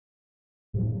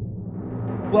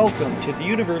Welcome to the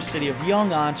University of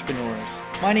Young Entrepreneurs.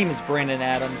 My name is Brandon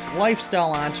Adams,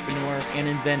 lifestyle entrepreneur and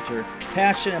inventor,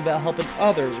 passionate about helping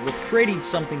others with creating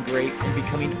something great and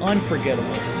becoming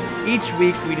unforgettable. Each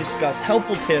week we discuss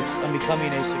helpful tips on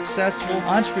becoming a successful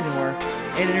entrepreneur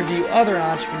and interview other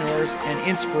entrepreneurs and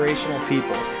inspirational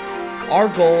people. Our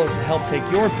goal is to help take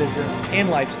your business and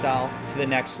lifestyle to the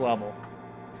next level.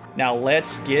 Now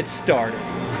let's get started.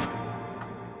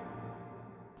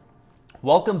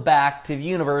 Welcome back to the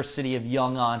University of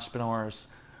Young Entrepreneurs.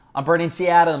 I'm Brandon T.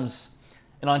 Adams,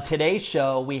 and on today's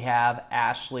show we have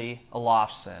Ashley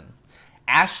Olafsen.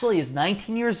 Ashley is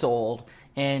 19 years old,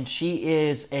 and she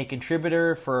is a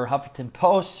contributor for Huffington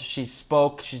Post. She's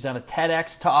done a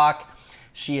TEDx talk.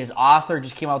 She is author,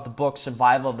 just came out with the book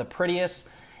Survival of the Prettiest,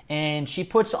 and she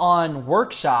puts on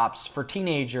workshops for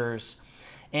teenagers,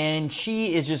 and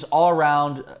she is just all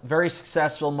around very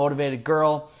successful, motivated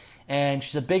girl. And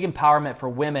she's a big empowerment for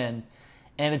women.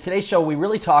 And in today's show, we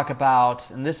really talk about,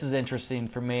 and this is interesting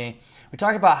for me, we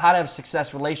talk about how to have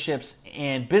successful relationships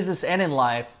in business and in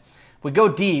life. We go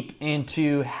deep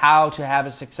into how to have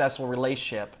a successful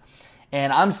relationship.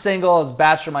 And I'm single as a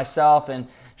bachelor myself, and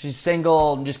she's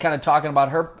single, and just kind of talking about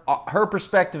her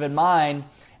perspective and mine,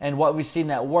 and what we've seen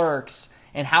that works,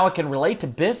 and how it can relate to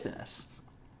business.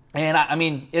 And I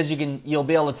mean, you'll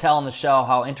be able to tell in the show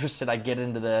how interested I get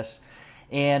into this.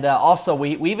 And also,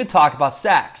 we even talk about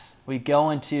sex. We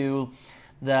go into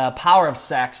the power of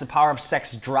sex, the power of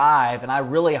sex drive, and I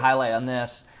really highlight on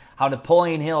this how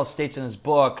Napoleon Hill states in his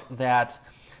book that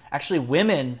actually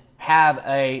women have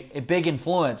a big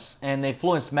influence, and they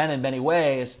influence men in many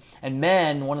ways. And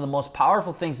men, one of the most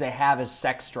powerful things they have is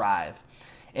sex drive.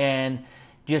 And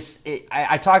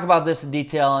I talk about this in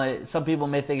detail, and some people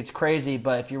may think it's crazy,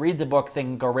 but if you read the book Think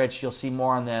and Go Rich, you'll see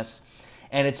more on this.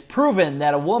 And it's proven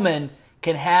that a woman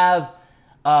can have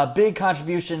a big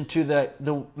contribution to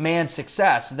the man's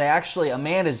success. A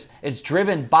man is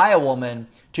driven by a woman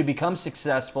to become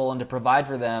successful and to provide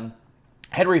for them.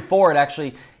 Henry Ford,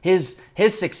 actually, his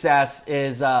success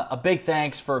is a big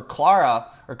thanks for Clara,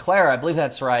 I believe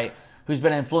that's right, who's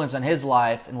been an influence on his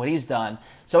life and what he's done.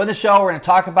 So in the show, we're going to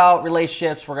talk about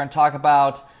relationships. We're going to talk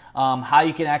about how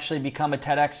you can actually become a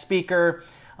TEDx speaker,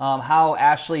 how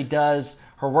Ashley does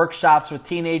her workshops with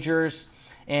teenagers,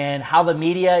 and how the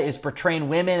media is portraying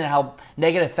women and how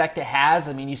negative effect it has.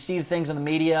 I mean, you see things in the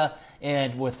media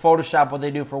and with Photoshop, what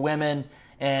they do for women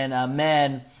and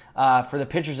men for the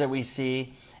pictures that we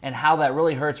see, and how that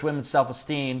really hurts women's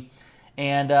self-esteem.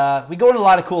 And we go into a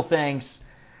lot of cool things.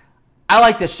 I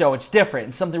like this show. It's different.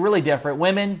 It's something really different.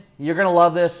 Women, you're going to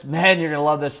love this. Men, you're going to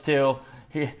love this too.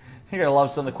 You're going to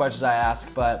love some of the questions I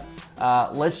ask. But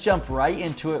let's jump right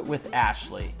into it with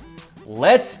Ashley.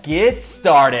 Let's get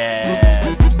started.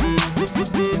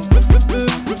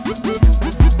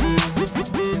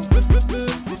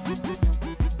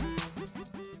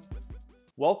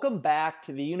 Welcome back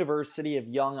to the University of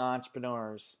Young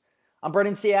Entrepreneurs. I'm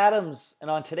Brandon C. Adams, and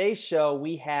on today's show,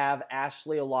 we have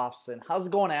Ashley Olafsen. How's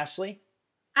it going, Ashley?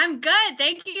 I'm good.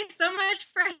 Thank you so much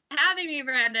for having me,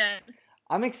 Brandon.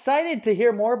 I'm excited to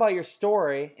hear more about your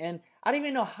story, and I don't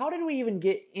even know, how did we even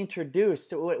get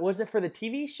introduced? Was it for the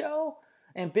TV show,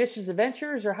 Ambitious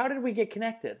Adventures, or how did we get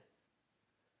connected?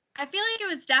 I feel like it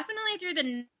was definitely through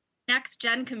the Next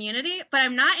Gen community, but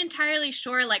I'm not entirely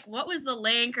sure what was the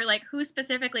link or who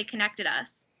specifically connected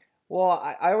us. Well,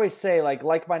 I always say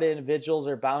like-minded individuals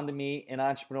are bound to meet, and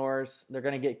entrepreneurs, they're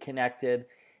going to get connected.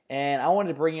 And I wanted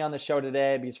to bring you on the show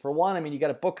today because, for one, I mean, you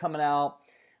got a book coming out,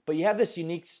 but you have this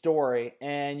unique story,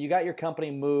 and you got your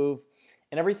company Move,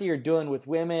 and everything you're doing with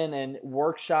women and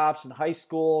workshops and high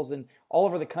schools and all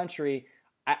over the country.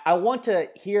 I want to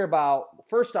hear about,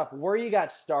 first off, where you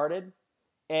got started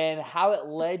and how it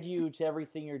led you to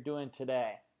everything you're doing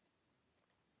today.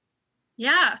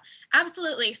 Yeah,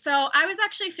 absolutely. So I was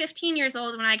actually 15 years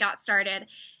old when I got started,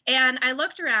 and I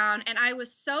looked around and I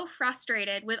was so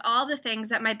frustrated with all the things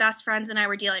that my best friends and I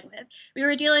were dealing with. We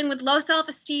were dealing with low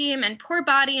self-esteem and poor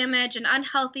body image and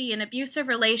unhealthy and abusive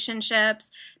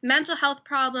relationships, mental health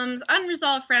problems,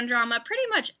 unresolved friend drama, pretty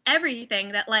much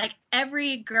everything that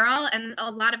every girl and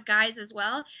a lot of guys as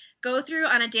well go through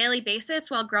on a daily basis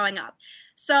while growing up.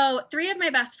 So 3 of my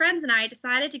best friends and I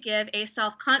decided to give a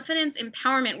self-confidence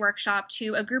empowerment workshop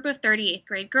to a group of 38th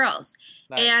grade girls.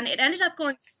 Nice. And it ended up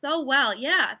going so well,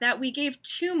 that we gave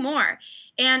 2 more.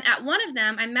 And at one of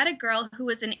them, I met a girl who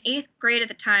was in 8th grade at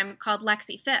the time called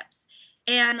Lexi Phipps.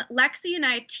 And Lexi and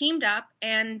I teamed up,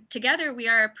 and together we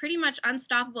are a pretty much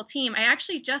unstoppable team. I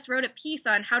actually just wrote a piece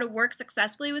on how to work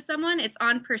successfully with someone. It's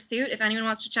on Pursuit if anyone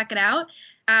wants to check it out.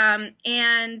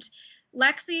 And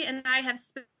Lexi and I have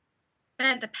spent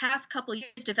spent the past couple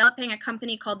years developing a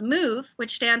company called Move,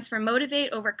 which stands for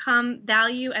Motivate, Overcome,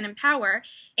 Value, and Empower.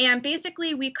 And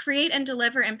basically, we create and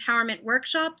deliver empowerment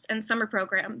workshops and summer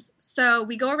programs. So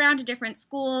we go around to different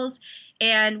schools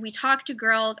and we talk to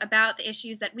girls about the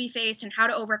issues that we faced and how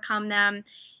to overcome them.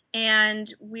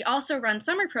 And we also run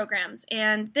summer programs.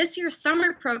 And this year's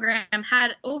summer program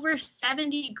had over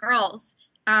 70 girls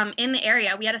in the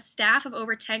area. We had a staff of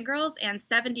over 10 girls and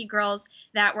 70 girls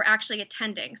that were actually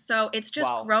attending. So it's just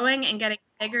Wow. growing and getting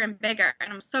bigger and bigger.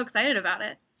 And I'm so excited about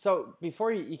it. So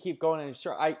before you keep going, and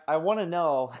sure, I want to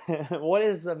know what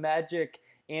is the magic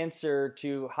answer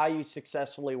to how you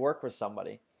successfully work with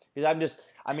somebody? Because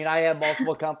I mean, I have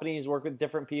multiple companies, work with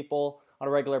different people on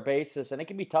a regular basis, and it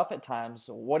can be tough at times.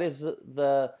 What is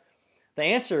the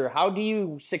answer? How do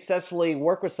you successfully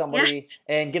work with somebody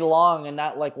and get along and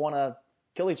not like want to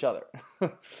kill each other?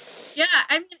 Yeah,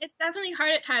 I mean, it's definitely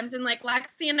hard at times. And like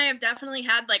Lexi and I have definitely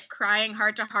had like crying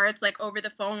heart to hearts, like over the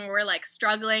phone where we're like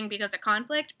struggling because of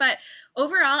conflict. But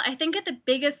overall, I think that the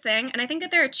biggest thing, and I think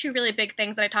that there are two really big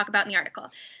things that I talk about in the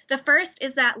article. The first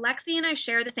is that Lexi and I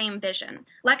share the same vision.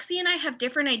 Lexi and I have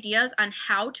different ideas on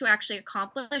how to actually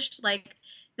accomplish like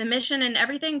the mission and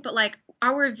everything, but like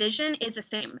our vision is the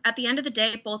same. At the end of the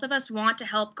day, both of us want to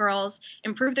help girls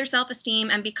improve their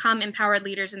self-esteem and become empowered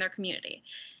leaders in their community.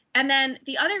 And then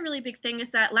the other really big thing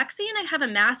is that Lexi and I have a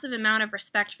massive amount of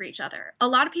respect for each other. A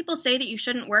lot of people say that you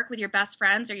shouldn't work with your best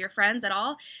friends or your friends at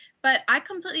all, but I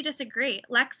completely disagree.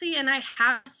 Lexi and I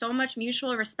have so much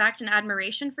mutual respect and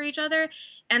admiration for each other,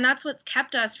 and that's what's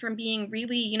kept us from being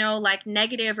really, like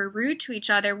negative or rude to each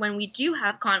other when we do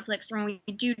have conflicts, when we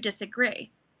do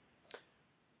disagree.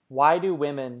 Why do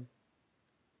women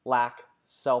lack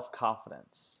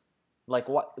self-confidence? Like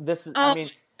what this is, I Oh,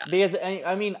 mean, because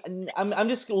I mean, I'm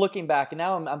just looking back and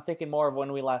now I'm thinking more of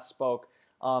when we last spoke.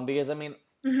 Because I mean,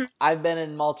 mhm. I've been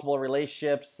in multiple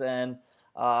relationships and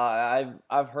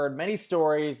I've heard many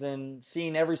stories and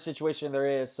seen every situation there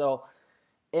is. So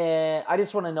I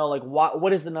just want to know like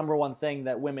what is the number one thing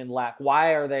that women lack?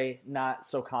 Why are they not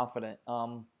so confident?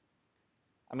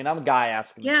 I mean, I'm a guy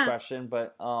asking this Yeah. question,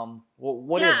 but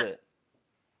what is Yeah. it?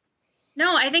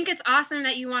 No, I think it's awesome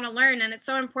that you want to learn, and it's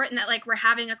so important that like we're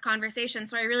having this conversation.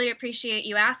 So I really appreciate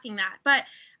you asking that. But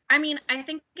I mean, I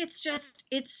think it's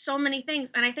so many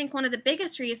things, and I think one of the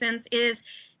biggest reasons is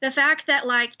the fact that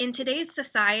like in today's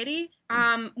society,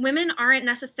 women aren't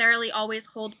necessarily always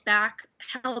held back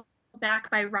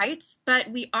by rights, but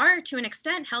we are to an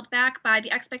extent held back by the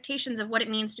expectations of what it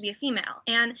means to be a female.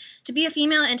 And to be a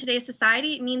female in today's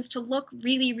society means to look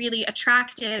really, really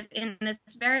attractive in this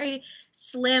very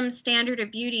slim standard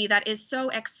of beauty that is so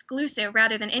exclusive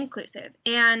rather than inclusive.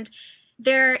 And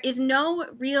there is no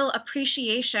real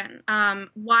appreciation,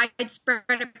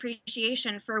 widespread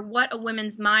appreciation for what a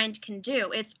woman's mind can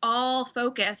do. It's all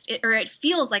focused, or it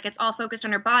feels like it's all focused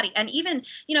on her body. And even,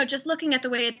 just looking at the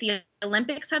way the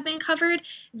Olympics have been covered,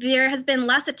 there has been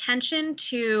less attention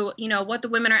to, what the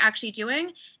women are actually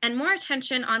doing and more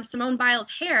attention on Simone Biles'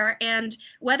 hair and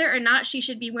whether or not she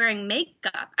should be wearing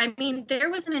makeup. I mean, there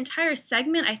was an entire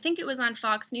segment, I think it was on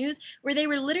Fox News, where they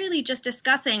were literally just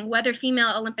discussing whether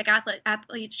female Olympic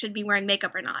athletes should be wearing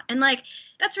makeup or not. And like,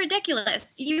 that's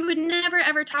ridiculous. You would never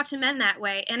ever talk to men that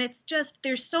way. And it's just,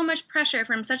 there's so much pressure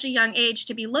from such a young age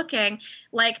to be looking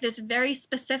like this very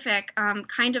specific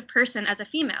kind of person as a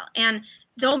female. And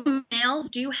though males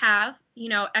do have,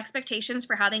 expectations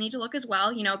for how they need to look as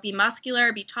well, be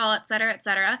muscular, be tall, et cetera, et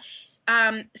cetera.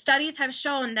 Studies have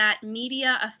shown that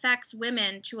media affects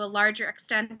women to a larger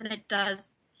extent than it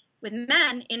does with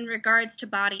men in regards to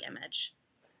body image.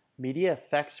 Media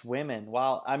affects women.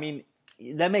 Wow. I mean,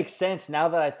 that makes sense now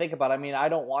that I think about it. I mean, I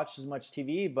don't watch as much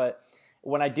TV, but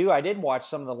when I do, I did watch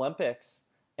some of the Olympics,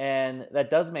 and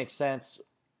that does make sense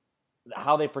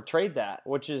how they portrayed that,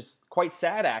 which is quite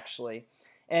sad actually.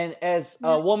 And as Yeah.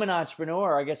 a woman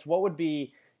entrepreneur, I guess what would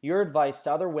be your advice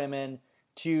to other women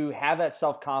to have that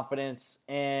self-confidence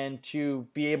and to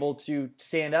be able to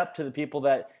stand up to the people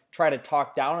that try to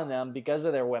talk down on them because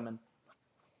of their women?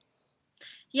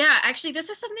 Yeah, actually, this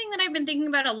is something that I've been thinking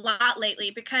about a lot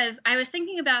lately because I was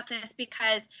thinking about this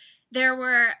because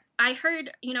I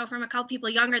heard, from a couple people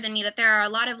younger than me that there are a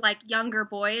lot of like younger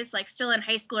boys, like still in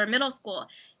high school or middle school,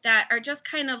 that are just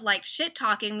kind of like shit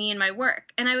talking me in my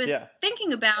work. And I was Yeah.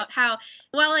 thinking about how,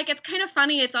 well, like it's kind of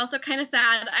funny. It's also kind of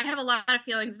sad. I have a lot of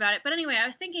feelings about it. But anyway, I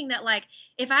was thinking that like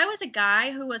if I was a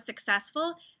guy who was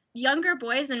successful, younger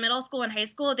boys in middle school and high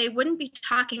school, they wouldn't be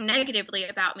talking negatively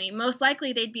about me. Most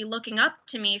likely, they'd be looking up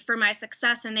to me for my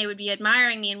success and they would be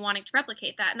admiring me and wanting to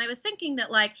replicate that. And I was thinking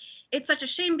that, like, it's such a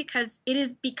shame because it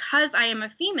is because I am a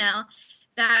female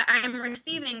that I'm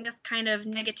receiving this kind of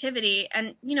negativity.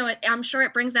 And, I'm sure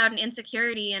it brings out an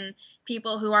insecurity in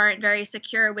people who aren't very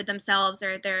secure with themselves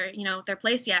or their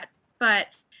place yet. But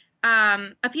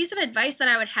a piece of advice that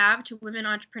I would have to women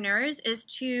entrepreneurs is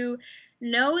to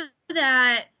know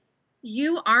that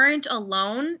you aren't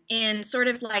alone in sort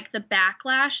of like the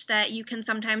backlash that you can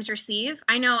sometimes receive.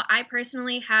 I know I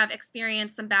personally have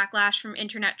experienced some backlash from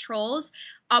internet trolls.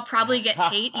 I'll probably get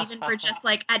hate even for just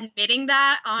like admitting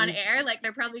that on you, air. Like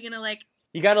they're probably gonna like,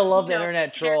 you gotta love the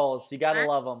internet tear trolls. You me gotta apart.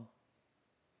 love them.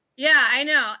 Yeah, I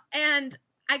know. And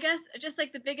I guess just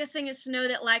like the biggest thing is to know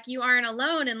that like you aren't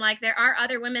alone and like there are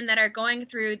other women that are going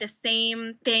through the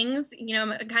same things,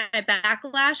 kind of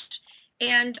backlash.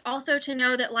 And also to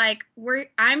know that like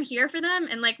I'm here for them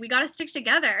and like we got to stick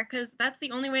together because that's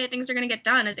the only way things are going to get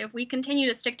done is if we continue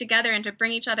to stick together and to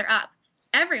bring each other up.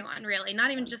 Everyone really, not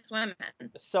even just women.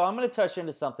 So I'm gonna touch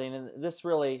into something, and this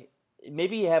really,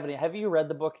 maybe you haven't. Have you read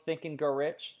the book Think and Grow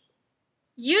Rich?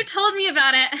 You told me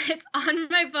about it. It's on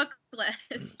my book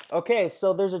list. Okay,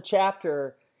 so there's a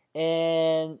chapter,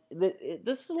 and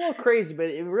this is a little crazy, but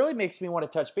it really makes me want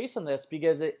to touch base on this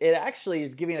because it actually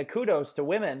is giving a kudos to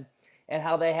women and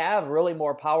how they have really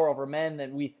more power over men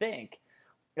than we think.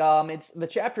 It's the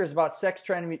chapter is about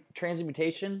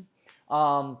transmutation,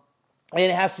 and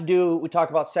it has to do. We talk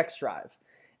about sex drive,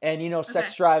 and Okay.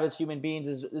 sex drive as human beings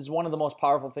is one of the most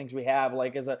powerful things we have.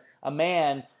 Like as a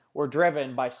man, we're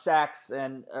driven by sex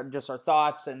and just our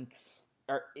thoughts and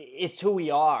it's who we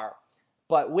are.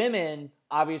 But women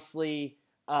obviously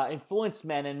influence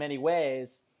men in many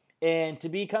ways. And to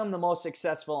become the most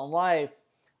successful in life,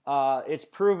 it's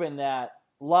proven that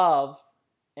love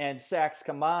and sex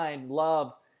combined,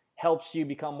 love helps you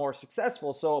become more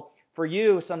successful. So for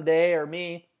you someday or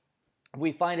me, if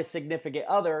we find a significant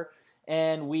other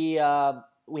and we have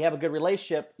a good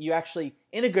relationship, you actually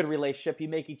in a good relationship you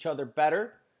make each other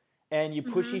better and you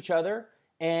push Mhm. each other,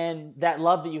 and that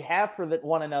love that you have for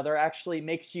one another actually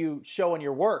makes you show in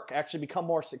your work, actually become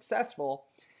more successful.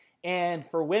 And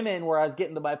for women, where I was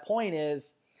getting to my point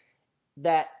is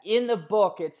that in the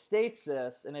book it states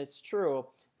this, and it's true,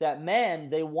 that men,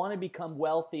 they want to become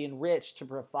wealthy and rich to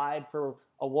provide for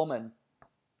a woman,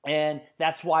 and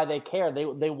that's why they care.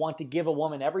 They want to give a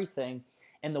woman everything,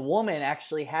 and the woman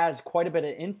actually has quite a bit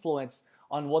of influence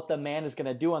on what the man is going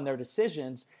to do on their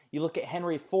decisions. You look at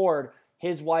Henry Ford;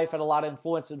 his wife had a lot of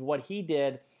influence in what he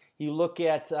did. You look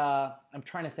at I'm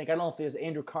trying to think. I don't know if it was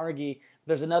Andrew Carnegie.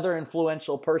 There's another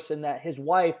influential person that his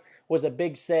wife was a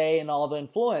big say in all the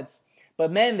influence.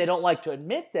 But men, they don't like to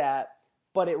admit that,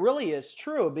 but it really is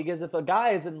true because if a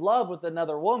guy is in love with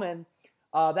another woman,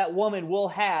 that woman will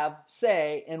have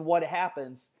say in what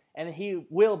happens, and he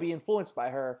will be influenced by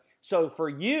her. So for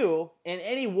you and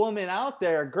any woman out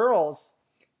there, girls,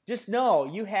 just know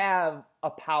you have a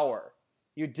power.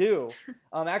 You do.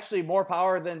 Actually, more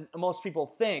power than most people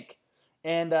think.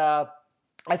 And I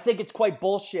think it's quite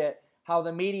bullshit how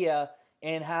the media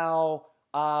and how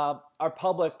our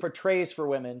public portrays for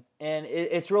women. And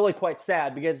it's really quite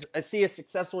sad because I see a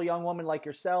successful young woman like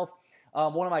yourself,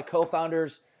 one of my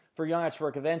co-founders for Young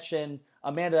Entrepreneur Convention,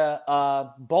 Amanda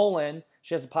Bolin.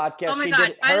 She has a Oh podcast. my She God.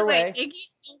 did By the her way, way. thank you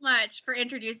so much for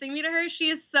introducing me to her. She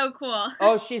is so cool.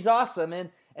 Oh, she's awesome.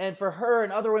 And for her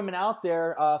and other women out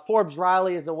there, Forbes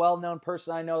Riley is a well-known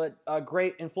person. I know that a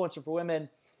great influencer for women.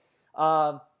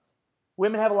 Uh,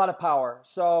 Women have a lot of power.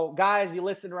 So, guys, you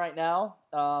listen right now.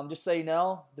 Just so you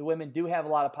know, the women do have a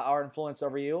lot of power and influence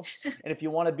over you. And if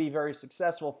you want to be very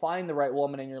successful, find the right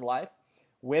woman in your life.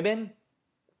 Women,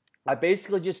 I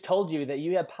basically just told you that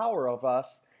you have power over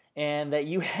us and that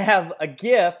you have a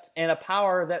gift and a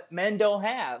power that men don't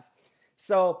have.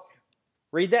 So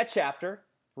read that chapter,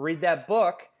 read that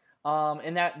book,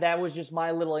 and that was just my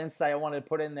little insight I wanted to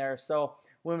put in there. So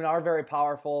women are very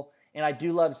powerful, and I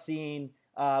do love seeing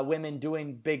women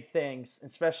doing big things,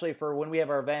 especially for when we have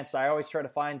our events. I always try to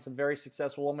find some very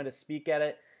successful women to speak at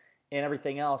it and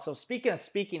everything else. So speaking of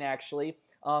speaking, actually,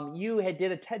 you had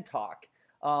did a TED Talk.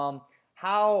 Um,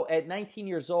 how at 19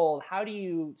 years old, how do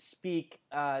you speak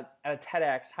at a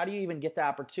TEDx? How do you even get the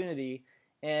opportunity?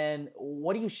 And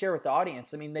what do you share with the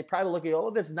audience? I mean, they probably look at, oh,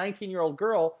 this 19-year-old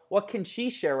girl, what can she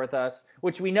share with us?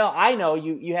 Which we know, I know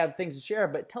you have things to share,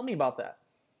 but tell me about that.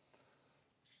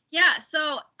 Yeah,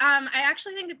 so I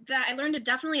actually think that I learned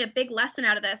definitely a big lesson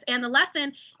out of this. And the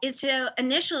lesson is to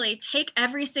initially take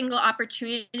every single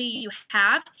opportunity you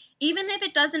have, even if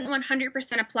it doesn't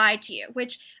 100% apply to you,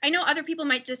 which I know other people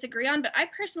might disagree on, but I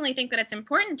personally think that it's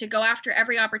important to go after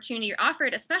every opportunity you're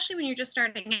offered, especially when you're just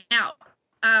starting out.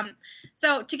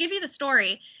 So to give you the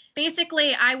story,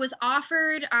 basically, I was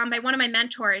offered by one of my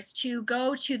mentors to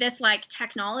go to this like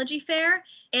technology fair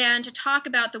and to talk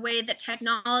about the way that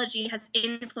technology has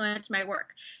influenced my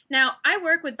work. Now, I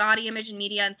work with body image and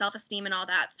media and self-esteem and all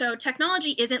that. So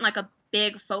technology isn't like a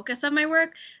big focus of my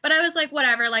work, but I was like,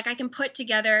 whatever, like I can put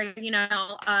together,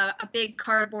 a big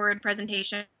cardboard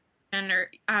presentation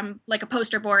or like a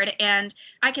poster board, and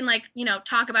I can like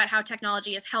talk about how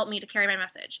technology has helped me to carry my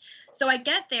message. So I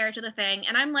get there to the thing,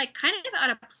 and I'm like kind of out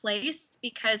of place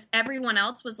because everyone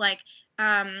else was like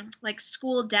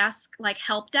school desk, like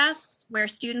help desks where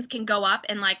students can go up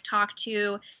and like talk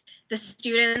to the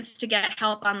students to get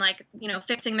help on like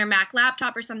fixing their Mac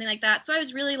laptop or something like that. So I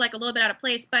was really like a little bit out of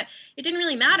place, but it didn't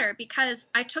really matter because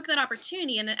I took that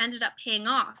opportunity and it ended up paying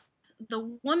off.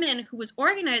 The woman who was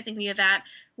organizing the event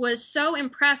was so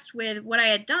impressed with what I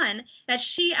had done that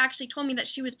she actually told me that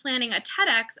she was planning a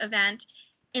TEDx event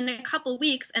in a couple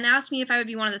weeks and asked me if I would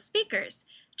be one of the speakers.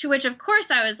 To which, of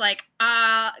course, I was like,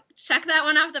 check that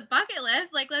one off the bucket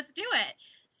list. Like, let's do it.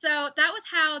 So that was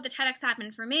how the TEDx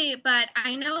happened for me. But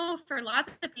I know for lots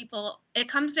of people, it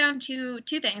comes down to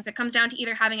two things. It comes down to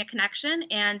either having a connection.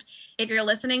 And if you're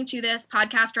listening to this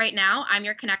podcast right now, I'm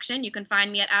your connection. You can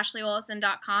find me at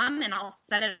ashleyolafsen.com and I'll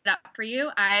set it up for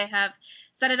you. I have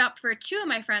set it up for two of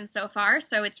my friends so far.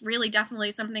 So it's really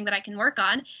definitely something that I can work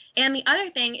on. And the other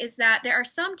thing is that there are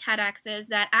some TEDx's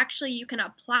that actually you can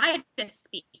apply to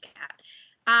speak at.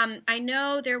 I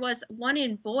know there was one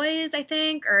in Boys, I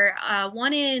think, or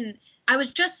I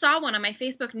just saw one on my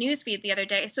Facebook newsfeed the other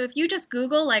day. So if you just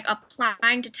Google like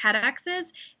applying to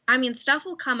TEDx's, I mean, stuff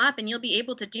will come up and you'll be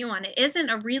able to do one. It isn't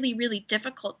a really, really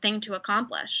difficult thing to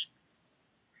accomplish.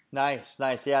 Nice,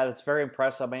 nice. Yeah, that's very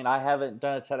impressive. I mean, I haven't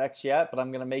done a TEDx yet, but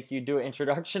I'm going to make you do an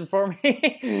introduction for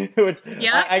me.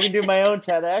 Yeah. I can do my own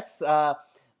TEDx.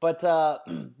 But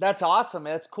that's awesome.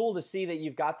 It's cool to see that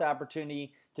you've got the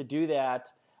opportunity to do that.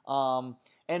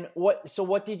 And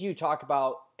what did you talk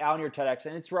about on your TEDx?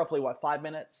 And it's roughly what, 5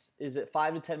 minutes? Is it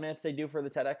 5 to 10 minutes they do for the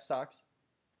TEDx talks?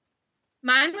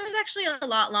 Mine was actually a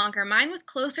lot longer. Mine was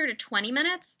closer to 20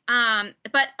 minutes.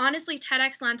 But honestly,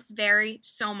 TEDx lengths vary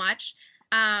so much.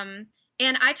 And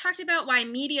I talked about why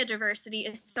media diversity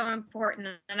is so important.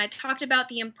 And I talked about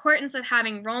the importance of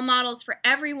having role models for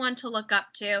everyone to look up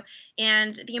to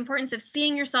and the importance of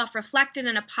seeing yourself reflected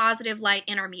in a positive light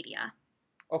in our media.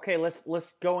 Okay,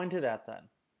 let's go into that then.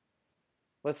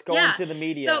 Let's go Yeah. into the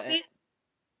media. So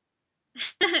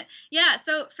yeah,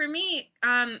 so for me,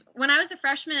 when I was a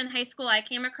freshman in high school, I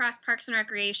came across Parks and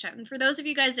Recreation. For those of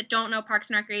you guys that don't know Parks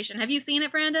and Recreation, have you seen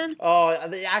it, Brandon?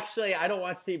 Actually, I don't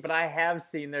watch see, but I have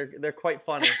seen. They're quite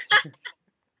funny.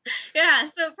 Yeah,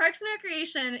 so Parks and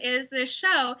Recreation is this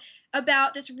show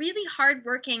about this really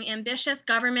hardworking, ambitious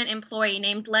government employee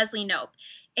named Leslie Knope.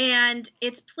 And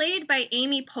it's played by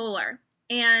Amy Poehler.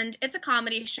 And it's a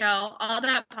comedy show all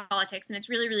about politics, and it's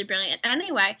really, really brilliant.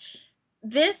 Anyway,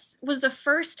 this was the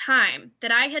first time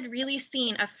that I had really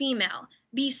seen a female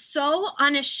be so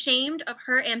unashamed of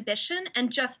her ambition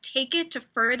and just take it to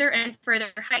further and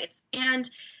further heights. And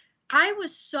I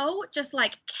was so just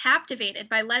like captivated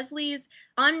by Leslie's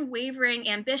unwavering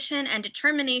ambition and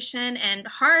determination and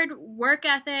hard work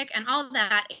ethic and all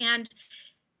that. And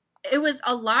it was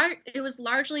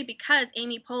largely because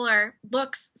Amy Poehler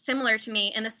looks similar to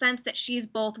me in the sense that she's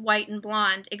both white and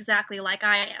blonde, exactly like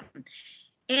I am.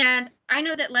 And I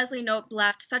know that Leslie Knope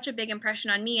left such a big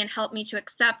impression on me and helped me to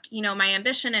accept, my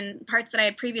ambition and parts that I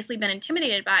had previously been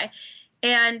intimidated by.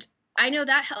 And I know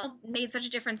that made such a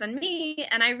difference on me.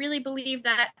 And I really believe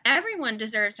that everyone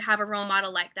deserves to have a role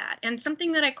model like that. And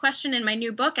something that I question in my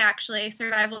new book, actually,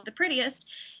 Survival of the Prettiest,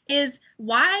 is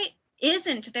why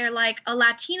isn't there like a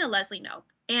Latina Leslie Knope?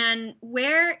 And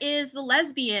where is the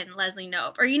lesbian Leslie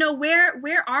Knope? Or,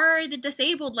 where are the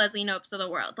disabled Leslie Knopes of the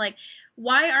world? Like,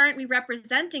 why aren't we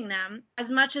representing them as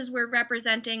much as we're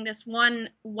representing this one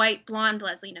white blonde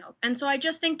Leslie Knope? And so I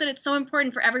just think that it's so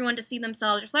important for everyone to see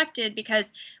themselves reflected,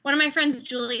 because one of my friends,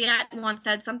 Juliet, once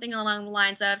said something along the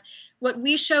lines of, what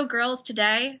we show girls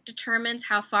today determines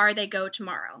how far they go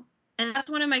tomorrow. And that's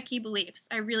one of my key beliefs.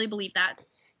 I really believe that.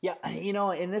 Yeah,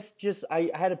 and this I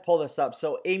had to pull this up.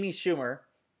 So Amy Schumer,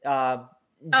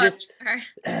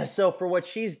 so for what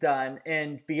she's done,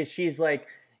 and because she's like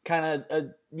kind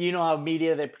of, how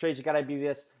media they portray you gotta be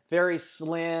this very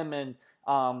slim and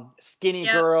skinny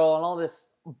girl and all this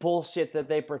bullshit that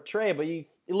they portray. But you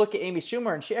look at Amy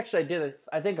Schumer, and she actually did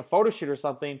I think a photo shoot or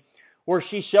something where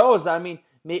she shows. I mean,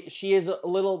 she is a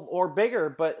little or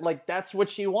bigger, but like that's what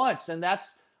she wants, and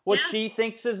that's what she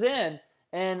thinks is in.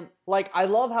 And like I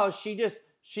love how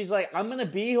she's like, I'm gonna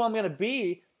be who I'm gonna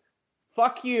be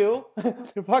fuck you,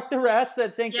 fuck the rest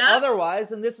that think Yep.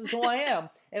 otherwise, and this is who I am.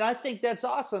 And I think that's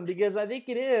awesome because I think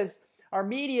it is our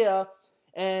media,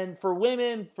 and for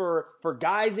women, for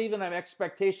guys even, I have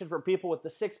expectation for people with the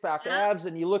six-pack Yep. abs,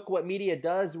 and you look what media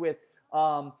does with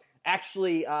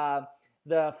actually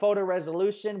the photo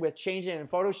resolution with changing in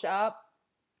Photoshop,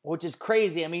 which is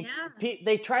crazy. I mean, Yeah.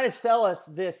 they try to sell us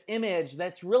this image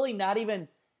that's really not even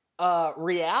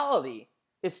reality.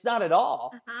 It's not at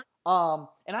all. Uh-huh.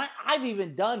 And I've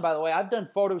even done, by the way, I've done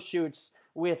photo shoots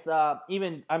with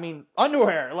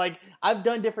underwear. Like, I've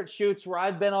done different shoots where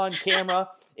I've been on camera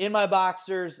in my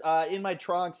boxers, in my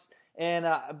trunks. And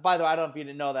by the way, I don't know if you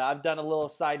didn't know that. I've done a little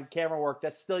side camera work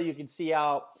that still you can see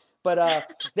out. But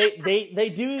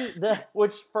they do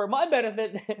which for my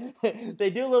benefit,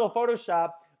 they do a little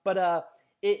Photoshop. But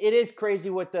it is crazy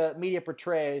what the media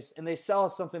portrays, and they sell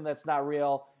us something that's not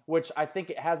real, which I think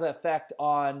it has an effect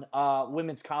on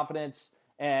women's confidence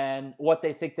and what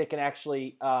they think they can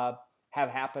actually have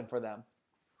happen for them.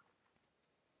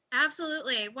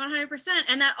 Absolutely, 100%.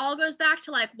 And that all goes back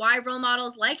to like why role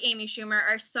models like Amy Schumer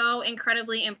are so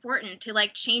incredibly important to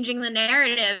like changing the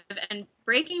narrative and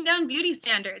breaking down beauty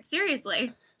standards.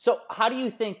 Seriously. So how do you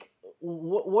think,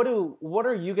 what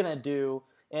are you going to do,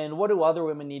 and what do other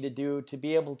women need to do to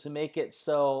be able to make it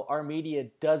so our media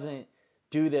doesn't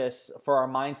do this for our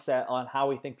mindset on how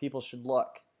we think people should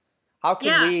look? How can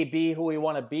Yeah. we be who we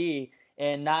want to be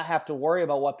and not have to worry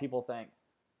about what people think?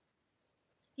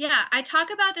 Yeah, I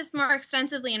talk about this more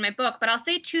extensively in my book, but I'll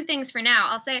say two things for now.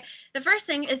 I'll say the first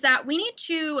thing is that we need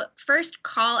to first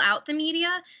call out the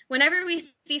media. Whenever we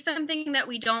see something that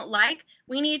we don't like,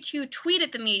 we need to tweet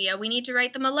at the media. We need to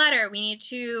write them a letter. We need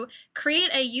to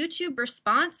create a YouTube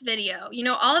response video. You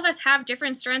know, all of us have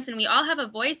different strengths and we all have a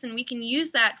voice, and we can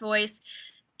use that voice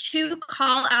to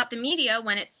call out the media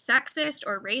when it's sexist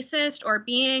or racist or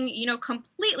being, you know,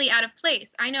 completely out of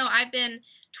place. I know I've been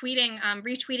tweeting,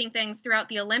 retweeting things throughout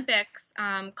the Olympics,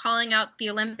 calling out the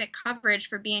Olympic coverage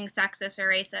for being sexist or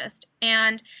racist.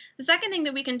 And the second thing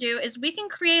that we can do is we can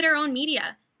create our own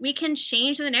media. We can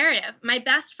change the narrative. My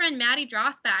best friend, Maddie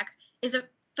Drossback, is a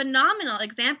phenomenal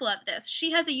example of this.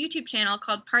 She has a YouTube channel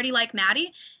called Party Like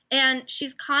Maddie, and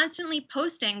she's constantly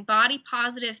posting body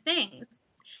positive things,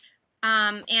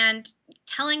 and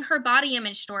telling her body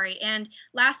image story. And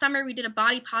last summer we did a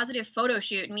body positive photo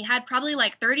shoot, and we had probably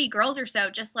like 30 girls or so,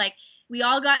 just like we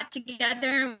all got together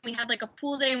and we had like a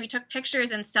pool day and we took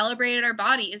pictures and celebrated our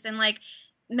bodies. And like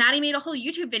Maddie made a whole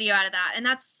YouTube video out of that. And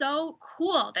that's so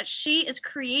cool that she is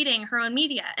creating her own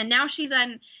media. And now she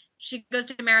goes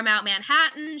to Marymount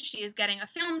Manhattan. She is getting a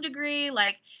film degree.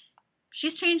 Like,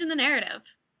 she's changing the narrative.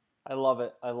 I love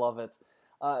it. I love it.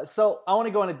 So I want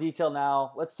to go into detail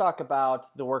now. Let's talk about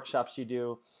the workshops you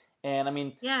do. And I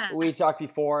mean, Yeah. we talked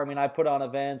before. I mean, I put on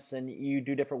events and you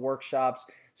do different workshops.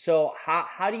 So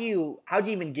how do you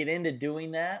even get into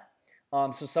doing that?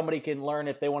 So somebody can learn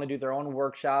if they want to do their own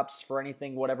workshops for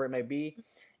anything, whatever it may be.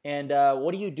 And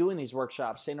what do you do in these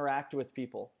workshops to interact with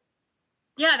people?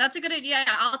 Yeah, that's a good idea.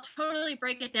 I'll totally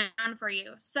break it down for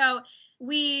you. So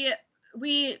we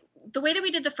the way that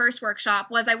we did the first workshop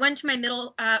was I went to my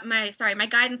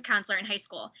guidance counselor in high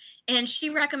school, and she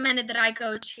recommended that I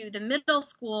go to the middle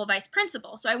school vice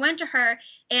principal. So I went to her,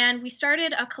 and we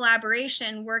started a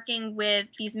collaboration working with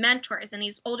these mentors and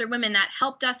these older women that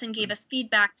helped us and gave us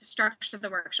feedback to structure the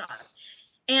workshop.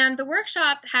 And the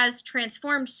workshop has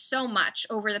transformed so much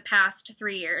over the past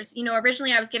 3 years. You know,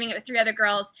 originally I was giving it with three other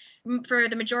girls. For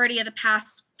the majority of the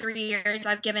past 3 years,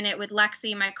 I've given it with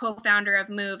Lexi, my co-founder of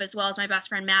Move, as well as my best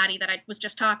friend Maddie that I was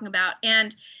just talking about.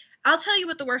 And I'll tell you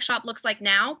what the workshop looks like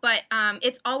now, but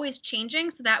it's always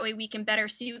changing, so that way we can better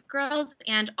suit girls.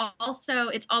 And also,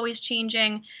 it's always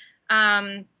changing,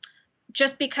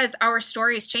 just because our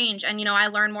stories change. And, you know, I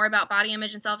learn more about body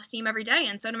image and self-esteem every day,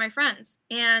 and so do my friends.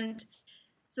 And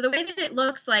so the way that it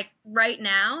looks like right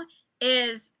now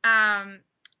is,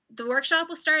 the workshop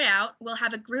will start out. We'll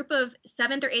have a group of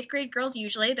 7th or 8th grade girls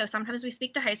usually, though sometimes we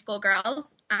speak to high school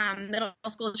girls. Middle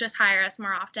schools just hire us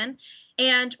more often.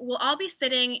 And we'll all be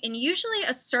sitting in usually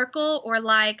a circle or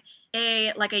like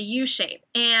a U shape.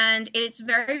 And it's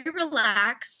very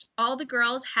relaxed. All the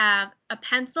girls have a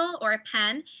pencil or a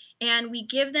pen, and we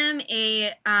give them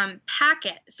a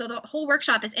packet. So the whole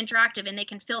workshop is interactive and they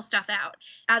can fill stuff out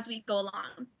as we go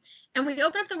along. And we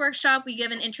open up the workshop, we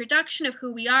give an introduction of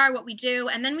who we are, what we do,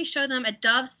 and then we show them a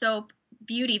Dove soap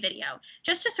beauty video,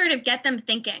 just to sort of get them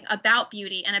thinking about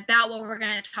beauty and about what we're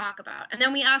going to talk about. And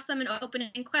then we ask them an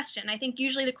opening question. I think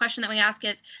usually the question that we ask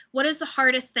is, what is the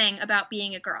hardest thing about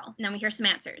being a girl? And then we hear some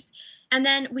answers. And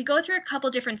then we go through a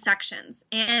couple different sections.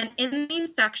 And in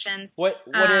these sections, What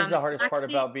is the hardest part Lexi,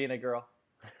 about being a girl?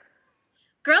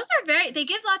 Girls are they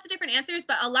give lots of different answers,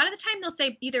 but a lot of the time they'll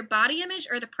say either body image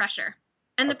or the pressure.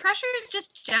 And the Okay. pressure is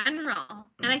just general.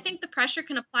 And I think the pressure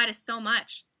can apply to so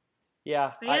much.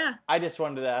 Yeah, But I yeah. I just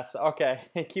wanted to ask. Okay,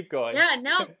 keep going. Yeah,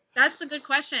 no, that's a good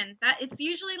question. That it's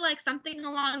usually like something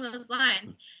along those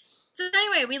lines. So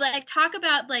anyway, we like talk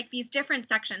about like these different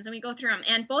sections and we go through them.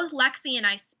 And both Lexi and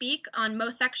I speak on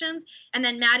most sections, and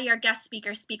then Maddie, our guest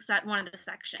speaker, speaks at one of the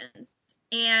sections.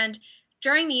 And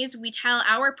during these, we tell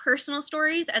our personal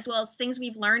stories as well as things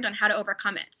we've learned on how to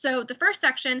overcome it. So the first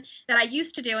section that I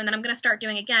used to do and that I'm going to start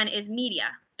doing again is media.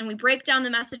 And we break down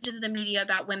the messages of the media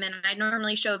about women. I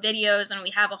normally show videos and we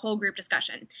have a whole group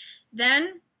discussion.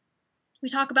 Then we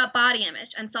talk about body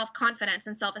image and self-confidence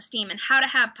and self-esteem and how to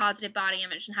have positive body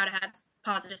image and how to have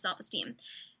positive self-esteem.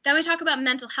 Then we talk about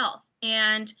mental health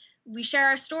and we share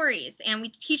our stories and we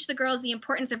teach the girls the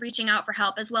importance of reaching out for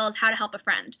help as well as how to help a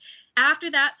friend.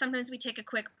 After that, sometimes we take a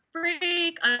quick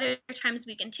break, other times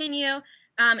we continue.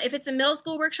 If it's a middle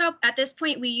school workshop, at this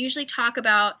point we usually talk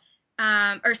about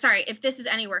if this is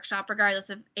any workshop,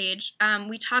 regardless of age,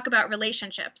 we talk about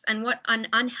relationships and what an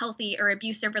unhealthy or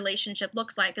abusive relationship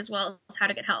looks like, as well as how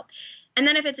to get help. And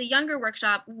then if it's a younger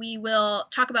workshop, we will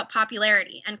talk about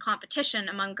popularity and competition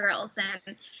among girls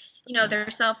and, their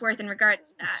self-worth in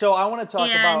regards to that. So I want to talk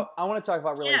about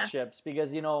Yeah. relationships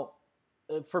because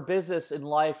for business in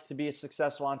life to be a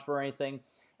successful entrepreneur or anything,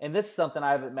 and this is something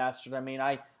I haven't mastered. I mean,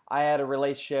 I had a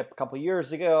relationship a couple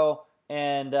years ago.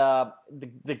 And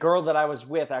the girl that I was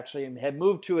with actually had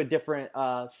moved to a different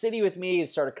city with me to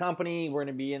start a company. We're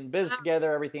going to be in business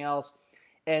together, everything else.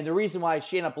 And the reason why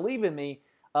she ended up leaving me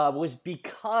was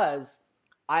because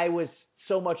I was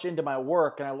so much into my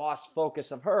work and I lost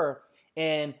focus of her.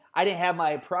 And I didn't have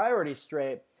my priorities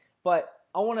straight. But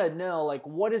I want to know, like,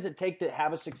 what does it take to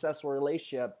have a successful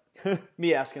relationship?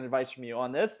 Me asking advice from you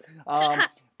on this.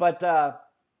 But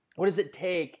what does it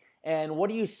take? And what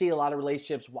do you see a lot of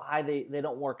relationships, why they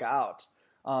don't work out?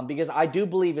 Because I do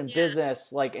believe in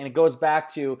business, and it goes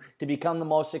back to become the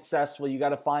most successful, you got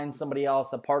to find somebody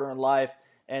else, a partner in life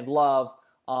and love,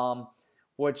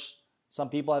 which some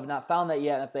people have not found that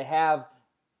yet. And if they have,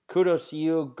 kudos to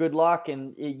you, good luck,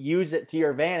 and use it to your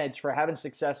advantage for having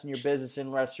success in your business and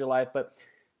the rest of your life. But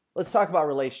let's talk about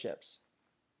relationships.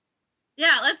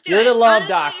 Yeah, let's do You're it. the love Honestly,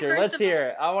 doctor. Let's hear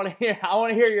it. I want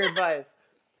to hear your advice.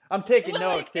 I'm taking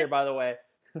notes here, by the way.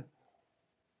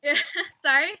 Yeah.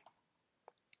 Sorry?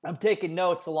 I'm taking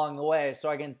notes along the way so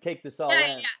I can take this all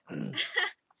in. Yeah.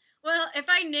 Well, if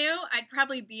I knew, I'd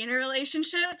probably be in a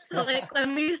relationship. So, let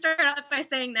me start off by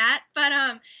saying that. But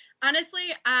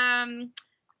honestly,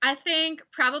 I think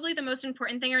probably the most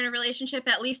important thing in a relationship,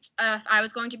 at least if I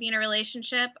was going to be in a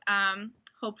relationship,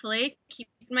 hopefully, keep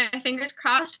my fingers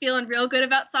crossed, feeling real good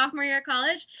about sophomore year of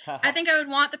college. I think I would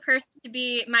want the person to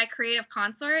be my creative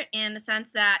consort in the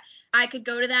sense that I could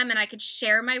go to them and I could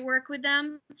share my work with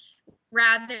them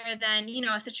rather than,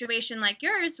 a situation like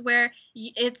yours where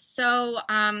it's so,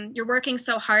 you're working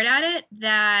so hard at it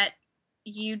that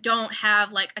you don't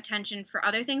have attention for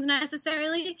other things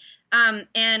necessarily.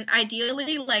 And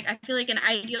ideally, I feel like an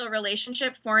ideal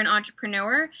relationship for an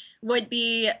entrepreneur would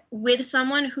be with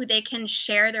someone who they can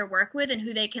share their work with and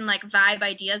who they can vibe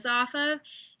ideas off of.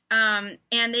 And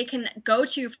they can go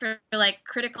to for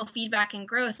critical feedback and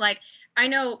growth. I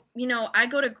know, I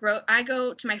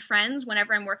go to my friends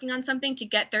whenever I'm working on something to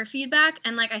get their feedback.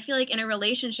 And I feel like in a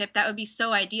relationship, that would be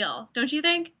so ideal. Don't you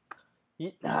think?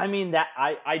 I mean, that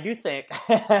I do think.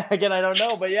 Again, I don't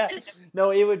know, but yeah, no,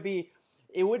 it would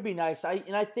be nice.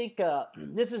 I think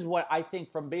this is what I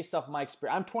think from based off my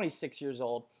experience. I'm 26 years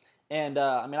old, and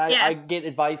I get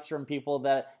advice from people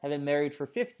that have been married for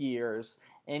 50 years,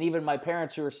 and even my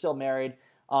parents who are still married.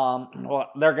 Well,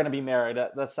 they're going to be married.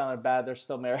 That sounded bad. They're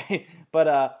still married,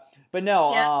 but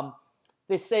no. Yeah.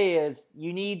 They say is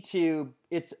you need to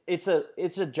it's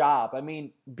a job. I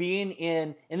mean, being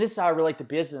in, and this is how I relate to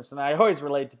business, and I always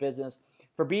relate to business,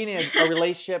 for being in a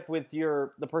relationship with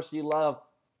the person you love,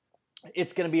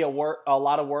 it's going to be a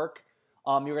lot of work.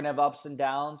 You're going to have ups and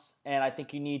downs, and I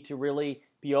think you need to really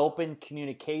be open,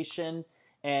 communication,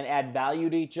 and add value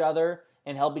to each other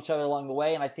and help each other along the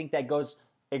way. And I think that goes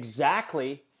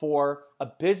exactly for a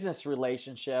business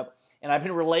relationship. And I've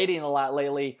been relating a lot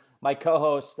lately. My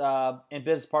co-host and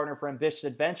business partner for Ambitious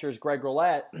Adventures, Greg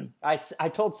Roulette, I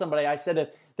told somebody, I said, if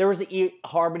there was a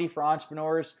harmony for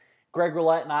entrepreneurs, Greg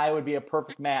Roulette and I would be a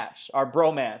perfect match, our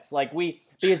bromance.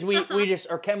 Because we just,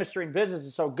 our chemistry in business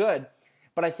is so good.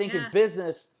 But I think in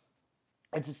business,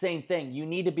 it's the same thing. You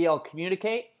need to be able to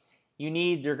communicate.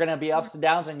 You're going to be ups and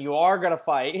downs, and you are going to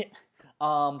fight.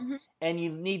 Mhm. and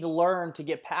you need to learn to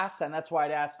get past that. And that's why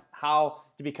I'd asked how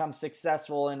to become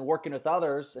successful in working with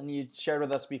others, and you shared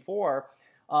with us before.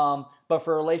 But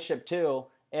for a relationship too,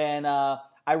 and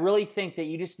I really think that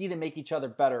you just need to make each other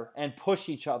better and push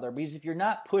each other. Because if you're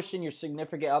not pushing your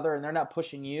significant other and they're not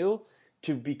pushing you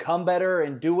to become better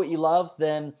and do what you love,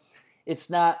 then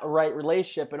it's not a right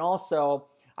relationship. And also,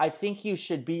 I think you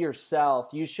should be yourself.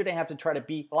 You shouldn't have to try to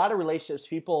be. A lot of relationships,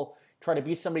 people try to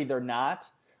be somebody they're not,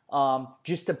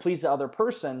 just to please the other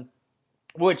person,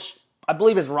 which I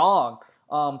believe is wrong.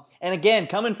 And again,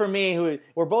 coming from me, who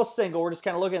we're both single, we're just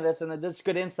kind of looking at this, and this is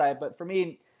good insight. But for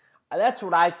me, that's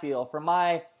what I feel.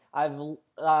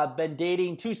 I've been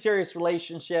dating 2 serious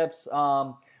relationships.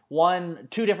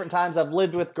 2 different times I've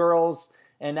lived with girls,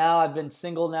 and now I've been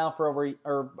single now for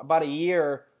about a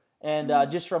year. And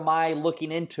just from my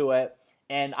looking into it,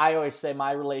 and I always say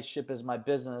my relationship is my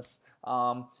business.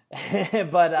 But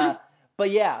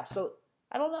yeah, so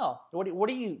I don't know. What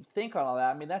do you think on all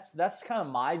that? I mean, that's kind of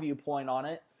my viewpoint on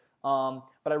it.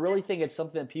 But I really think it's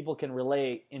something that people can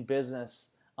relate in business.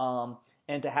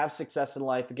 And to have success in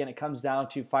life, again, it comes down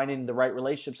to finding the right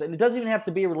relationships. And it doesn't even have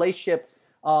to be a relationship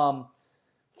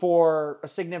for a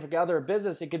significant other in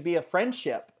business. It could be a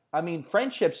friendship. I mean,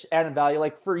 friendships add value.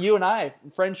 Like for you and I,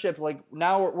 friendship, like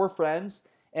now we're friends.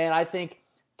 And I think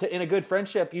in a good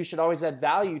friendship, you should always add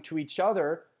value to each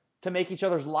other to make each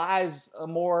other's lives a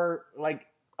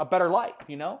better life,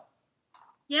 you know?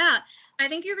 Yeah, I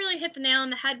think you really hit the nail on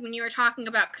the head when you were talking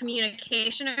about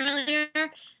communication earlier.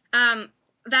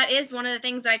 That is one of the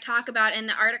things that I talk about in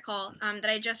the article that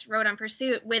I just wrote on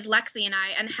Pursuit with Lexi and I,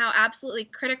 and how absolutely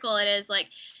critical it is, like,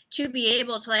 to be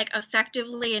able to, like,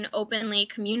 effectively and openly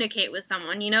communicate with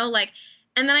someone, you know, like.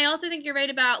 And then I also think you're right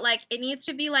about, like, it needs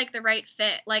to be, like, the right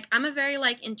fit. Like, I'm a very,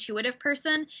 like, intuitive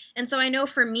person. And so I know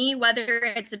for me, whether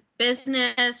it's a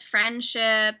business,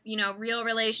 friendship, you know, real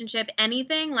relationship,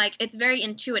 anything, like, it's very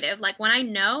intuitive. Like, when I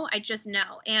know, I just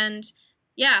know. And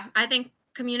yeah, I think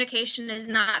communication is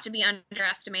not to be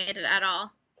underestimated at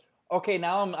all. Okay,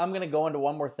 now I'm going to go into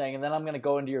one more thing, and then I'm going to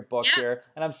go into your book Yeah. here.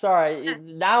 And I'm sorry, Yeah.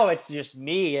 now it's just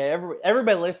me.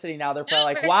 Everybody listening now, they're No,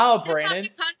 probably like, we're "Wow, just Brandon."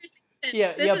 having conversation.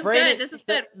 Yeah, This yeah, is Brandon. good. This is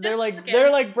good. They're Just like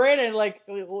talking. Brandon. Like,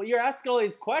 well, you're asking all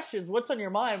these questions. What's on your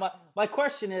mind? My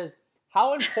question is,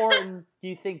 how important do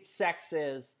you think sex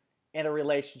is in a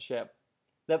relationship?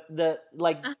 The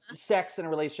like Uh-huh. sex in a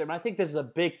relationship. And I think this is a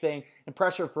big thing and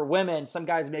pressure for women. Some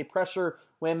guys may pressure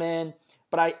women,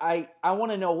 but I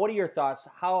want to know, what are your thoughts?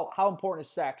 How important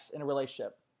is sex in a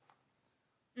relationship?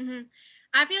 hmm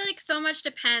I feel like so much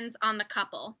depends on the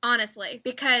couple, honestly,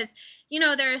 because, you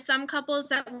know, there are some couples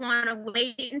that want to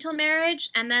wait until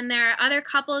marriage, and then there are other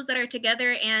couples that are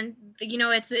together and, you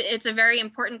know, it's a very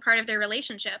important part of their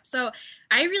relationship. So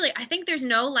I think there's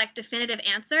no like definitive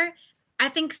answer. I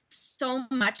think so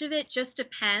much of it just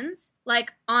depends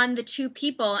like on the two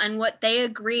people and what they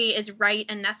agree is right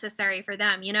and necessary for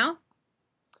them, you know?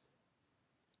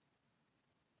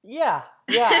 Yeah,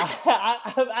 yeah.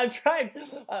 I'm trying.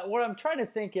 What I'm trying to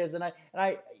think is, and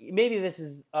I maybe this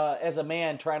is as a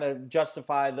man trying to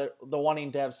justify the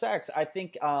wanting to have sex. I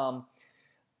think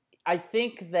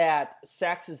that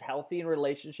sex is healthy in a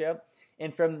relationship.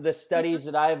 And from the studies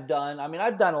that I've done, I mean,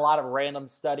 I've done a lot of random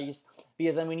studies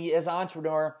because, I mean, as an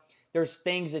entrepreneur, there's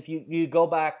things, if you go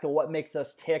back to what makes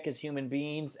us tick as human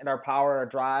beings and our power, our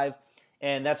drive,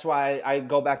 and that's why I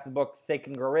go back to the book Think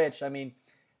and Grow Rich. I mean,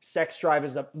 sex drive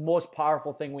is the most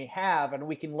powerful thing we have, and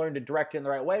we can learn to direct it in the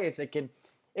right ways. It can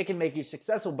make you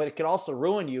successful, but it can also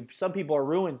ruin you. Some people are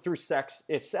ruined through sex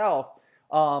itself.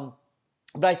 Um,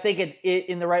 but I think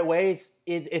in the right ways,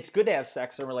 it's good to have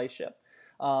sex in a relationship.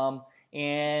 Um,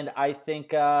 and I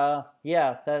think, yeah,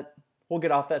 that we'll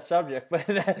get off that subject, but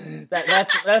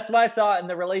that's my thought in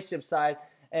the relationship side.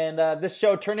 And this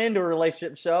show turned into a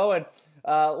relationship show, and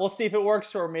we'll see if it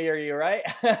works for me or you, right?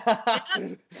 Yeah,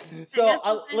 I So guess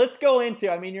so. let's go into.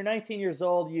 I mean, you're 19 years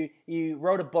old. You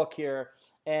wrote a book here,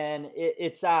 and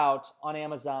it's out on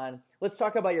Amazon. Let's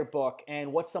talk about your book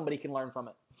and what somebody can learn from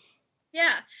it.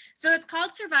 Yeah. So it's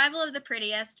called Survival of the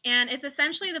Prettiest, and it's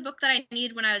essentially the book that I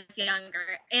needed when I was younger.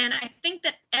 And I think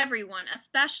that everyone,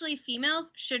 especially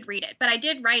females, should read it. But I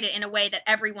did write it in a way that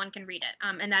everyone can read it,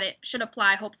 and that it should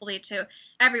apply, hopefully, to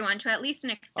everyone to at least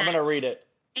an I'm extent. gonna read it.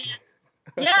 And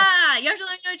yeah, you have to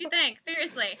let me know what you think.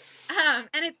 Seriously.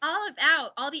 And it's all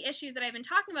about all the issues that I've been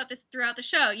talking about this throughout the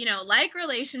show, you know, like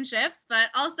relationships, but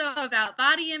also about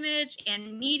body image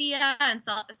and media and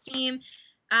self esteem.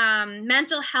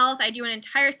 mental health. I do an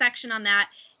entire section on that,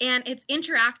 and it's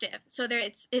interactive. So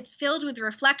it's filled with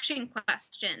reflection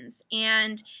questions,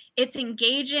 and it's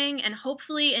engaging and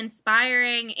hopefully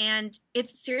inspiring. And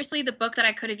it's seriously the book that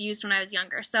I could have used when I was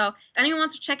younger. So if anyone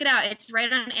wants to check it out, it's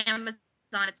right on Amazon.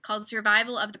 It's called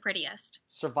Survival of the Prettiest.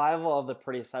 Survival of the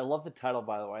Prettiest. I love the title,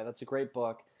 by the way. That's a great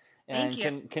book. And Thank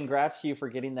you. Congrats to you for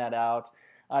getting that out.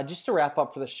 Just to wrap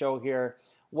up for the show here,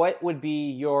 what would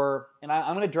be your, and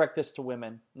I'm going to direct this to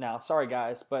women now, sorry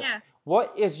guys, but Yeah.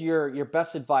 what is your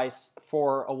best advice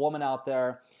for a woman out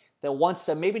there that wants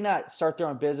to maybe not start their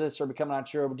own business or become an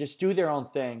entrepreneur, but just do their own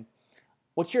thing?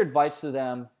 What's your advice to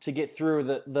them to get through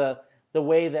the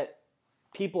way that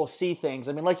people see things?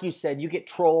 I mean, like you said, you get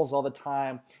trolls all the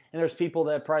time, and there's people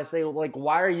that probably say, like,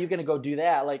 why are you going to go do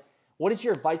that? Like, what is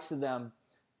your advice to them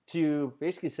to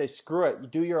basically say, screw it, you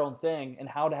do your own thing, and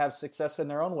how to have success in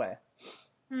their own way?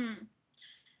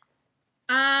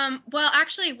 Well,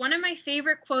 actually, one of my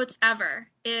favorite quotes ever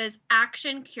is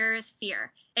action cures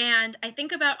fear. And I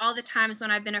think about all the times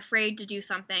when I've been afraid to do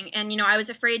something. And, I was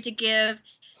afraid to give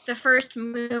the first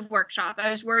move workshop. I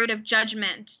was worried of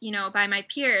judgment, by my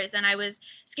peers. And I was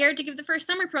scared to give the first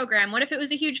summer program. What if it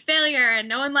was a huge failure and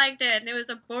no one liked it and it was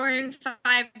a boring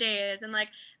 5 days? And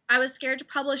I was scared to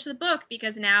publish the book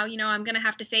because now, I'm going to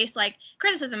have to face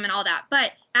criticism and all that.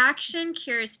 But action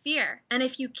cures fear. And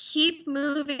if you keep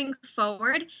moving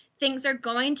forward, things are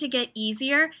going to get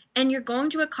easier and you're going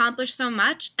to accomplish so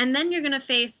much. And then you're going to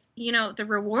face, the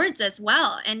rewards as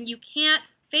well. And you can't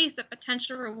face the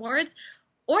potential rewards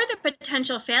or the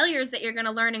potential failures that you're going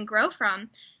to learn and grow from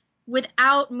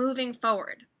without moving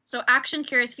forward. So action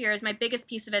cures fear is my biggest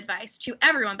piece of advice to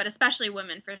everyone, but especially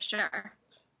women for sure.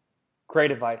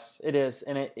 Great advice. It is.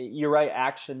 And you're right,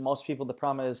 action. Most people, the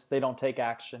problem is they don't take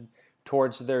action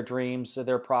towards their dreams or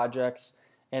their projects.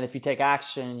 And if you take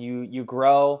action, you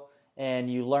grow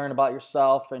and you learn about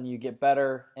yourself and you get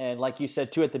better. And like you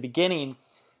said, too, at the beginning,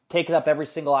 taking up every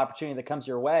single opportunity that comes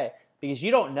your way, because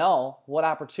you don't know what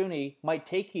opportunity might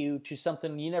take you to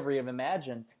something you never even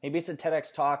imagined. Maybe it's a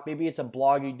TEDx talk. Maybe it's a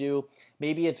blog you do.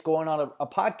 Maybe it's going on a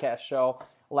podcast show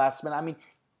last minute. I mean,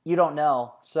 you don't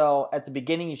know. So at the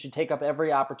beginning, you should take up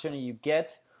every opportunity you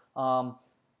get.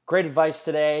 Great advice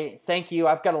today. Thank you.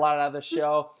 I've got a lot out of the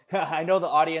show. I know the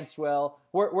audience will.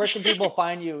 Where can people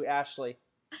find you, Ashley?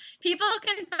 People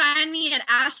can find me at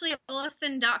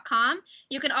ashleyolafsen.com.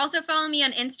 You can also follow me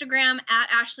on Instagram at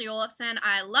Ashley Olafsen.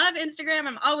 I love Instagram.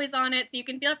 I'm always on it, so you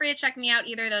can feel free to check me out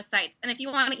either of those sites. And if you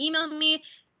want to email me,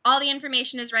 all the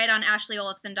information is right on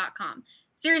ashleyolafsen.com.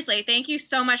 Seriously, thank you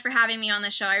so much for having me on the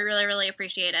show. I really, really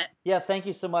appreciate it. Yeah, thank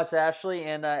you so much, Ashley.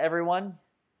 And everyone,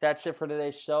 that's it for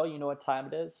today's show. You know what time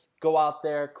it is. Go out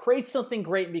there, create something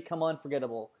great, and become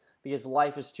unforgettable, because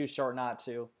life is too short not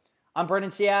to. I'm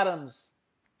Brendan C. Adams.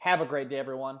 Have a great day,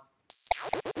 everyone.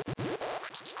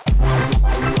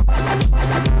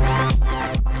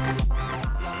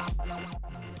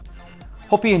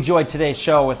 Hope you enjoyed today's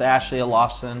show with Ashley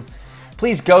Olafsen.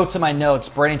 Please go to my notes,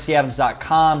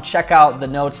 BrendanCAdams.com. Check out the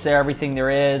notes there, everything there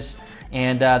is,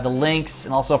 and the links,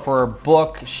 and also for her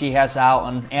book she has out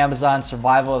on Amazon,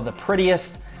 Survival of the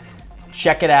Prettiest.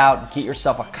 Check it out. Get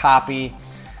yourself a copy.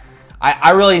 I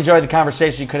really enjoyed the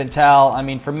conversation, you couldn't tell. I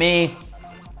mean, for me,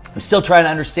 I'm still trying to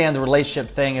understand the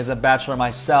relationship thing as a bachelor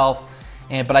myself,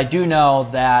 but I do know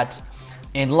that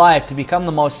in life, to become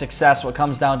the most successful, it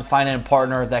comes down to finding a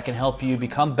partner that can help you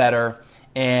become better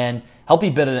and help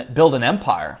you build an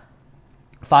empire.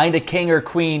 Find a king or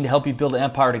queen to help you build an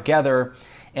empire together.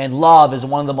 And love is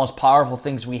one of the most powerful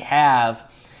things we have.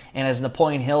 And as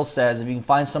Napoleon Hill says, if you can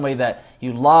find somebody that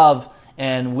you love,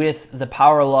 and with the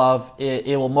power of love,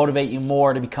 it will motivate you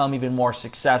more to become even more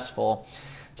successful.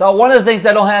 So one of the things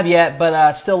I don't have yet,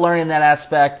 but still learning that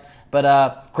aspect.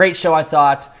 But great show, I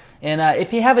thought. And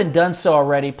if you haven't done so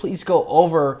already, please go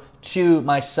over to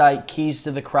my site,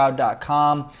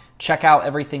 keystothecrowd.com. Check out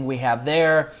everything we have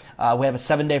there. We have a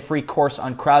 7-day free course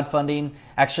on crowdfunding.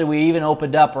 Actually, we even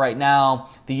opened up right now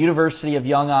the University of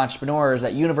Young Entrepreneurs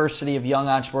at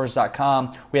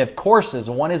universityofyoungentrepreneurs.com. We have courses.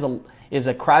 One is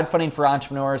a crowdfunding for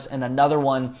entrepreneurs, and another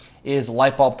one is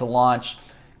Lightbulb to Launch.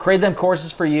 Create them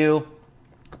courses for you.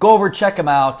 Go over, check them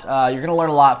out. You're going to learn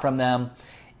a lot from them.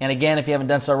 And again, if you haven't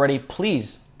done so already,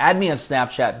 please add me on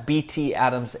Snapchat,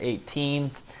 BTAdams18.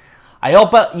 I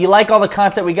hope you like all the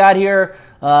content we got here.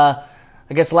 I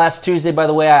guess last Tuesday, by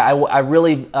the way, I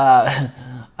really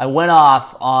I went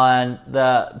off on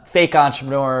the fake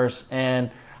entrepreneurs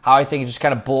and how I think it's just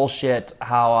kind of bullshit,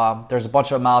 how there's a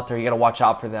bunch of them out there, you got to watch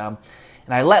out for them.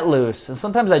 And I let loose. And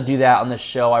sometimes I do that on this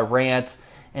show. I rant.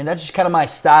 And that's just kind of my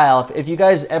style. If you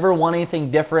guys ever want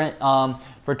anything different,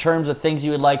 for terms of things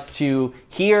you would like to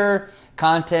hear,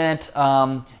 content,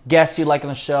 guests you'd like on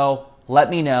the show, let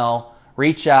me know.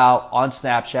 Reach out on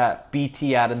Snapchat,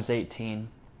 BTAdams18.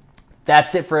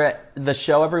 That's it for the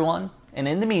show, everyone. And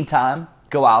in the meantime,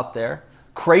 go out there,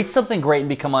 create something great, and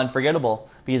become unforgettable,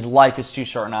 because life is too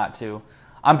short not to.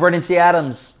 I'm Brendan C.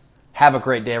 Adams. Have a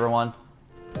great day, everyone.